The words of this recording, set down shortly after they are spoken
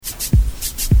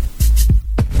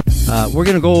We're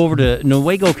going to go over to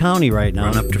Newaygo County right now,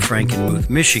 and up to Frankenmuth,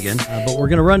 Michigan. But we're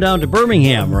going to run down to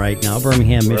Birmingham right now,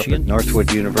 Birmingham, Michigan.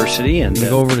 Northwood University, and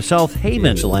go over to South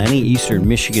Haven, Ypsilanti, Eastern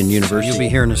Michigan University. So you'll be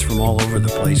hearing us from all over the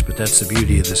place, but that's the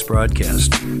beauty of this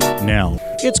broadcast. Now,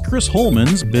 it's Chris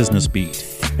Holman's Business Beat.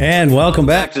 And welcome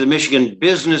back to the Michigan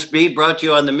Business Beat, brought to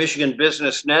you on the Michigan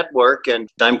Business Network. And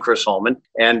I'm Chris Holman.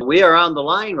 And we are on the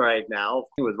line right now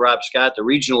with Rob Scott, the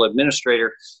Regional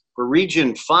Administrator for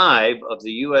Region 5 of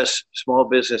the U.S. Small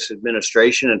Business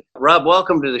Administration. And Rob,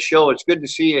 welcome to the show. It's good to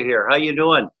see you here. How you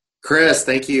doing? Chris,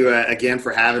 thank you again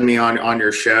for having me on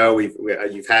your show.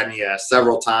 You've had me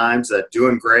several times.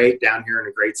 Doing great down here in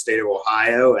the great state of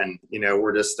Ohio. And,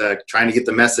 we're just trying to get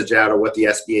the message out of what the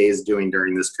SBA is doing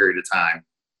during this period of time.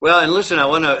 Well, and listen,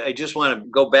 I just want to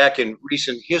go back in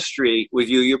recent history with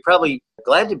you. You're probably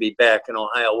glad to be back in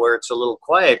Ohio, where it's a little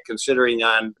quiet, considering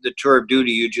on the tour of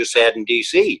duty you just had in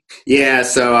D.C. Yeah,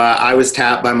 so I was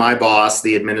tapped by my boss,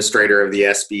 the administrator of the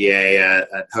SBA at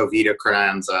Jovita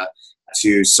Carranza,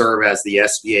 to serve as the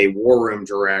SBA War Room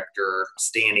Director,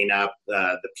 standing up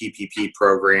the PPP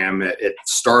program. It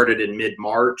started in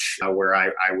mid-March, where I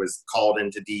was called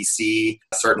into D.C.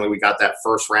 Certainly, we got that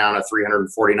first round of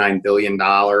 $349 billion.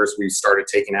 We started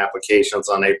taking applications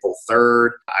on April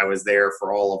 3rd. I was there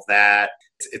for all of that.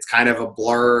 It's kind of a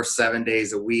blur, 7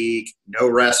 days a week, no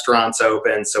restaurants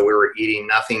open. So we were eating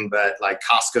nothing but like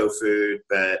Costco food,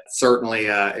 but certainly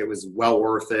it was well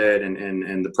worth it.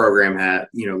 And the program had,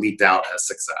 leaped out as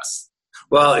success.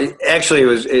 Well,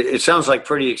 it sounds like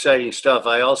pretty exciting stuff.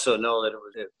 I also know that it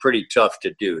was pretty tough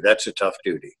to do. That's a tough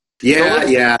duty.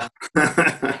 Yeah.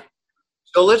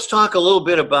 So let's talk a little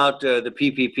bit about the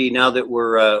PPP now that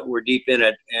we're deep in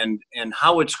it and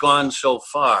how it's gone so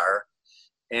far.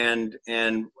 And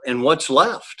what's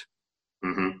left?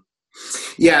 Mm-hmm.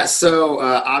 Yeah, so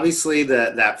obviously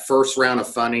that first round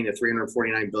of funding, the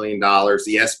 $349 billion,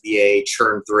 the SBA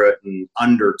churned through it in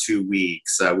under 2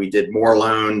 weeks. We did more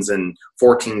loans in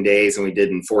 14 days than we did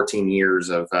in 14 years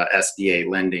of SBA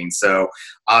lending. So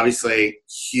obviously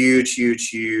huge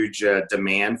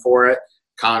demand for it.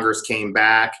 Congress came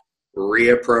back,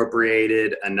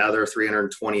 reappropriated another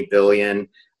 $320 billion.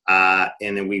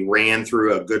 And then we ran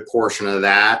through a good portion of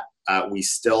that. We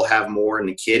still have more in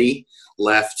the kitty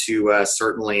left to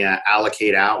certainly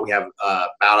allocate out. We have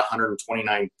about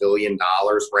 $129 billion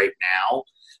right now.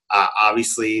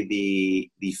 Obviously,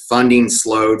 the funding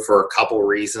slowed for a couple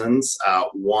reasons.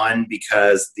 One,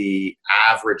 because the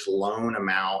average loan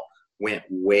amount went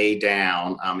way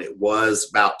down. It was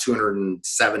about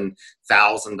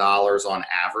 $207,000 on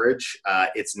average.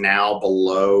 It's now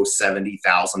below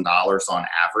 $70,000 on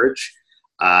average.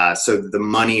 So the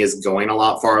money is going a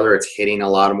lot farther. It's hitting a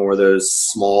lot more of those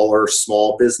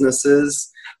small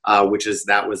businesses,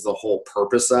 that was the whole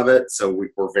purpose of it. So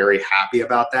we're very happy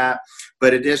about that.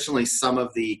 But additionally, some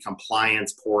of the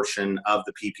compliance portion of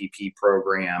the PPP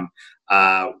program,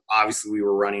 obviously we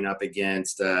were running up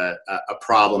against a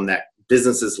problem that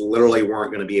businesses literally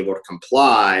weren't going to be able to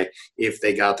comply if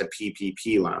they got the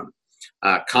PPP loan.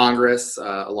 Congress,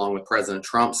 along with President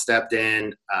Trump, stepped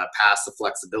in, passed the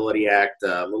Flexibility Act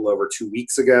a little over 2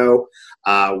 weeks ago,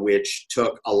 which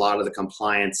took a lot of the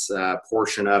compliance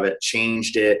portion of it,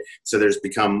 changed it. So there's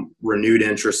become renewed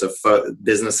interest of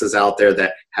businesses out there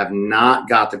that have not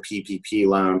got the PPP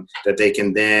loan, that they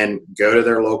can then go to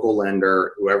their local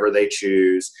lender, whoever they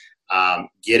choose,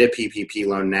 get a PPP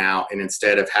loan now, and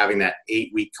instead of having that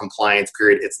 8-week compliance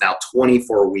period, it's now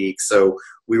 24 weeks. So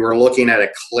we were looking at a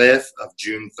cliff of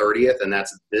June 30th, and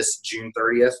that's this June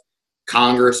 30th.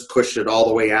 Congress pushed it all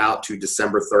the way out to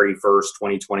December 31st,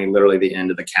 2020, literally the end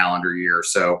of the calendar year.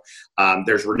 So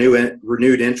there's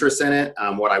renewed interest in it.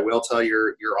 What I will tell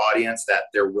your audience, that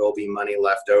there will be money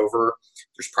left over.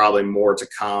 There's probably more to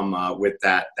come with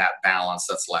that balance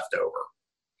that's left over.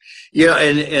 Yeah,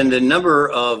 and the number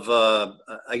of,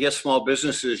 small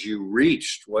businesses you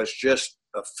reached was just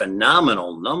a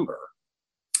phenomenal number.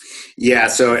 Yeah,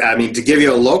 so, to give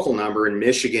you a local number, in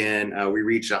Michigan, we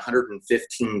reached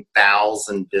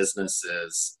 115,000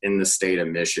 businesses in the state of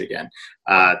Michigan,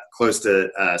 close to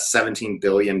 $17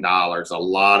 billion. A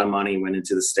lot of money went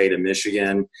into the state of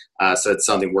Michigan, so it's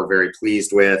something we're very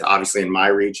pleased with. Obviously, in my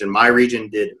region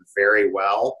did very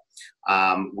well.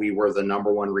 We were the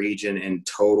number one region in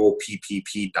total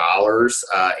PPP dollars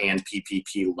and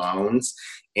PPP loans.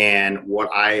 And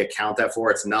what I account that for,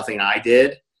 it's nothing I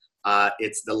did.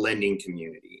 It's the lending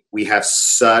community. We have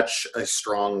such a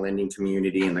strong lending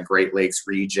community in the Great Lakes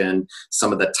region.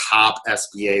 Some of the top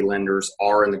SBA lenders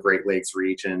are in the Great Lakes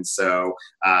region. So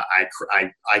I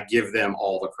give them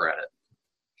all the credit.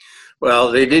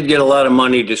 Well, they did get a lot of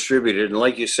money distributed. And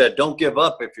like you said, don't give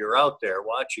up if you're out there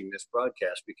watching this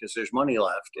broadcast, because there's money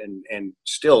left, and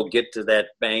still get to that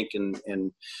bank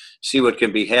and see what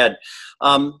can be had.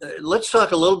 Let's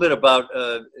talk a little bit about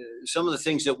some of the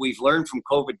things that we've learned from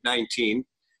COVID-19,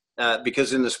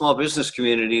 because in the small business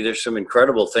community, there's some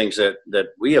incredible things that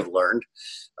we have learned,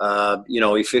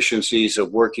 efficiencies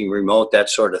of working remote,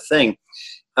 that sort of thing.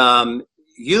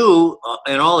 You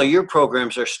and all of your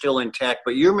programs are still intact,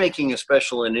 but you're making a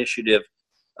special initiative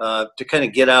to kind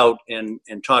of get out and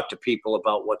talk to people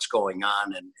about what's going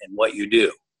on and what you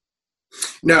do.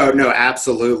 No,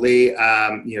 absolutely.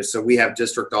 So we have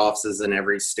district offices in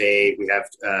every state. We have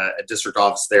a district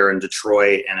office there in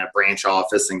Detroit and a branch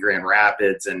office in Grand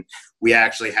Rapids. And we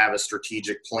actually have a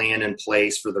strategic plan in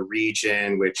place for the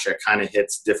region, which kind of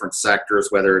hits different sectors,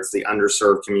 whether it's the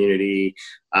underserved community,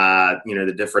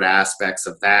 the different aspects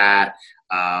of that.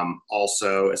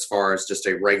 Also, as far as just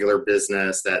a regular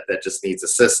business that just needs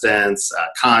assistance,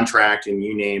 contracting,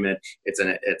 you name it, it's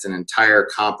an entire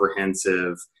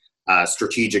comprehensive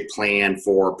strategic plan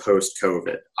for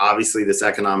post-COVID. Obviously, this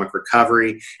economic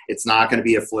recovery, it's not going to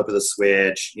be a flip of the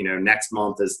switch. Next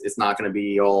month it's not going to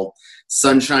be all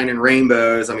sunshine and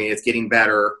rainbows. I mean, it's getting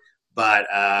better, but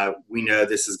we know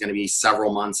this is going to be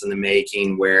several months in the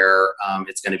making, where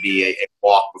it's going to be a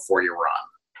walk before you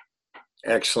run.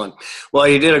 Excellent. Well,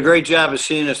 you did a great job of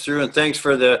seeing us through, and thanks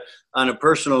on a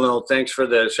personal note, thanks for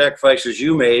the sacrifices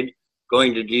you made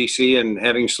going to DC and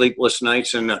having sleepless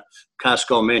nights and a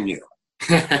Costco menu.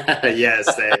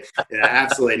 Yes,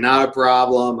 absolutely. Not a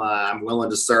problem. I'm willing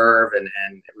to serve, and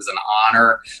it was an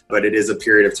honor, but it is a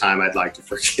period of time I'd like to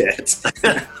forget.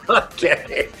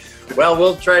 Okay. Well,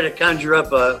 we'll try to conjure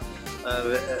up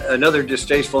another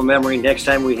distasteful memory next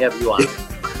time we have you on.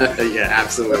 Yeah,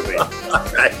 absolutely. All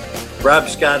right. Rob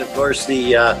Scott, of course,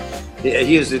 he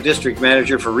is the district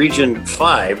manager for Region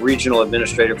 5, regional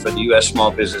administrator for the U.S.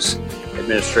 Small Business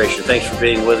Administration. Thanks for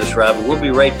being with us, Rob. We'll be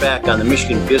right back on the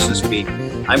Michigan Business Beat.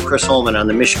 I'm Chris Holman on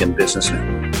the Michigan Business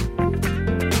Network.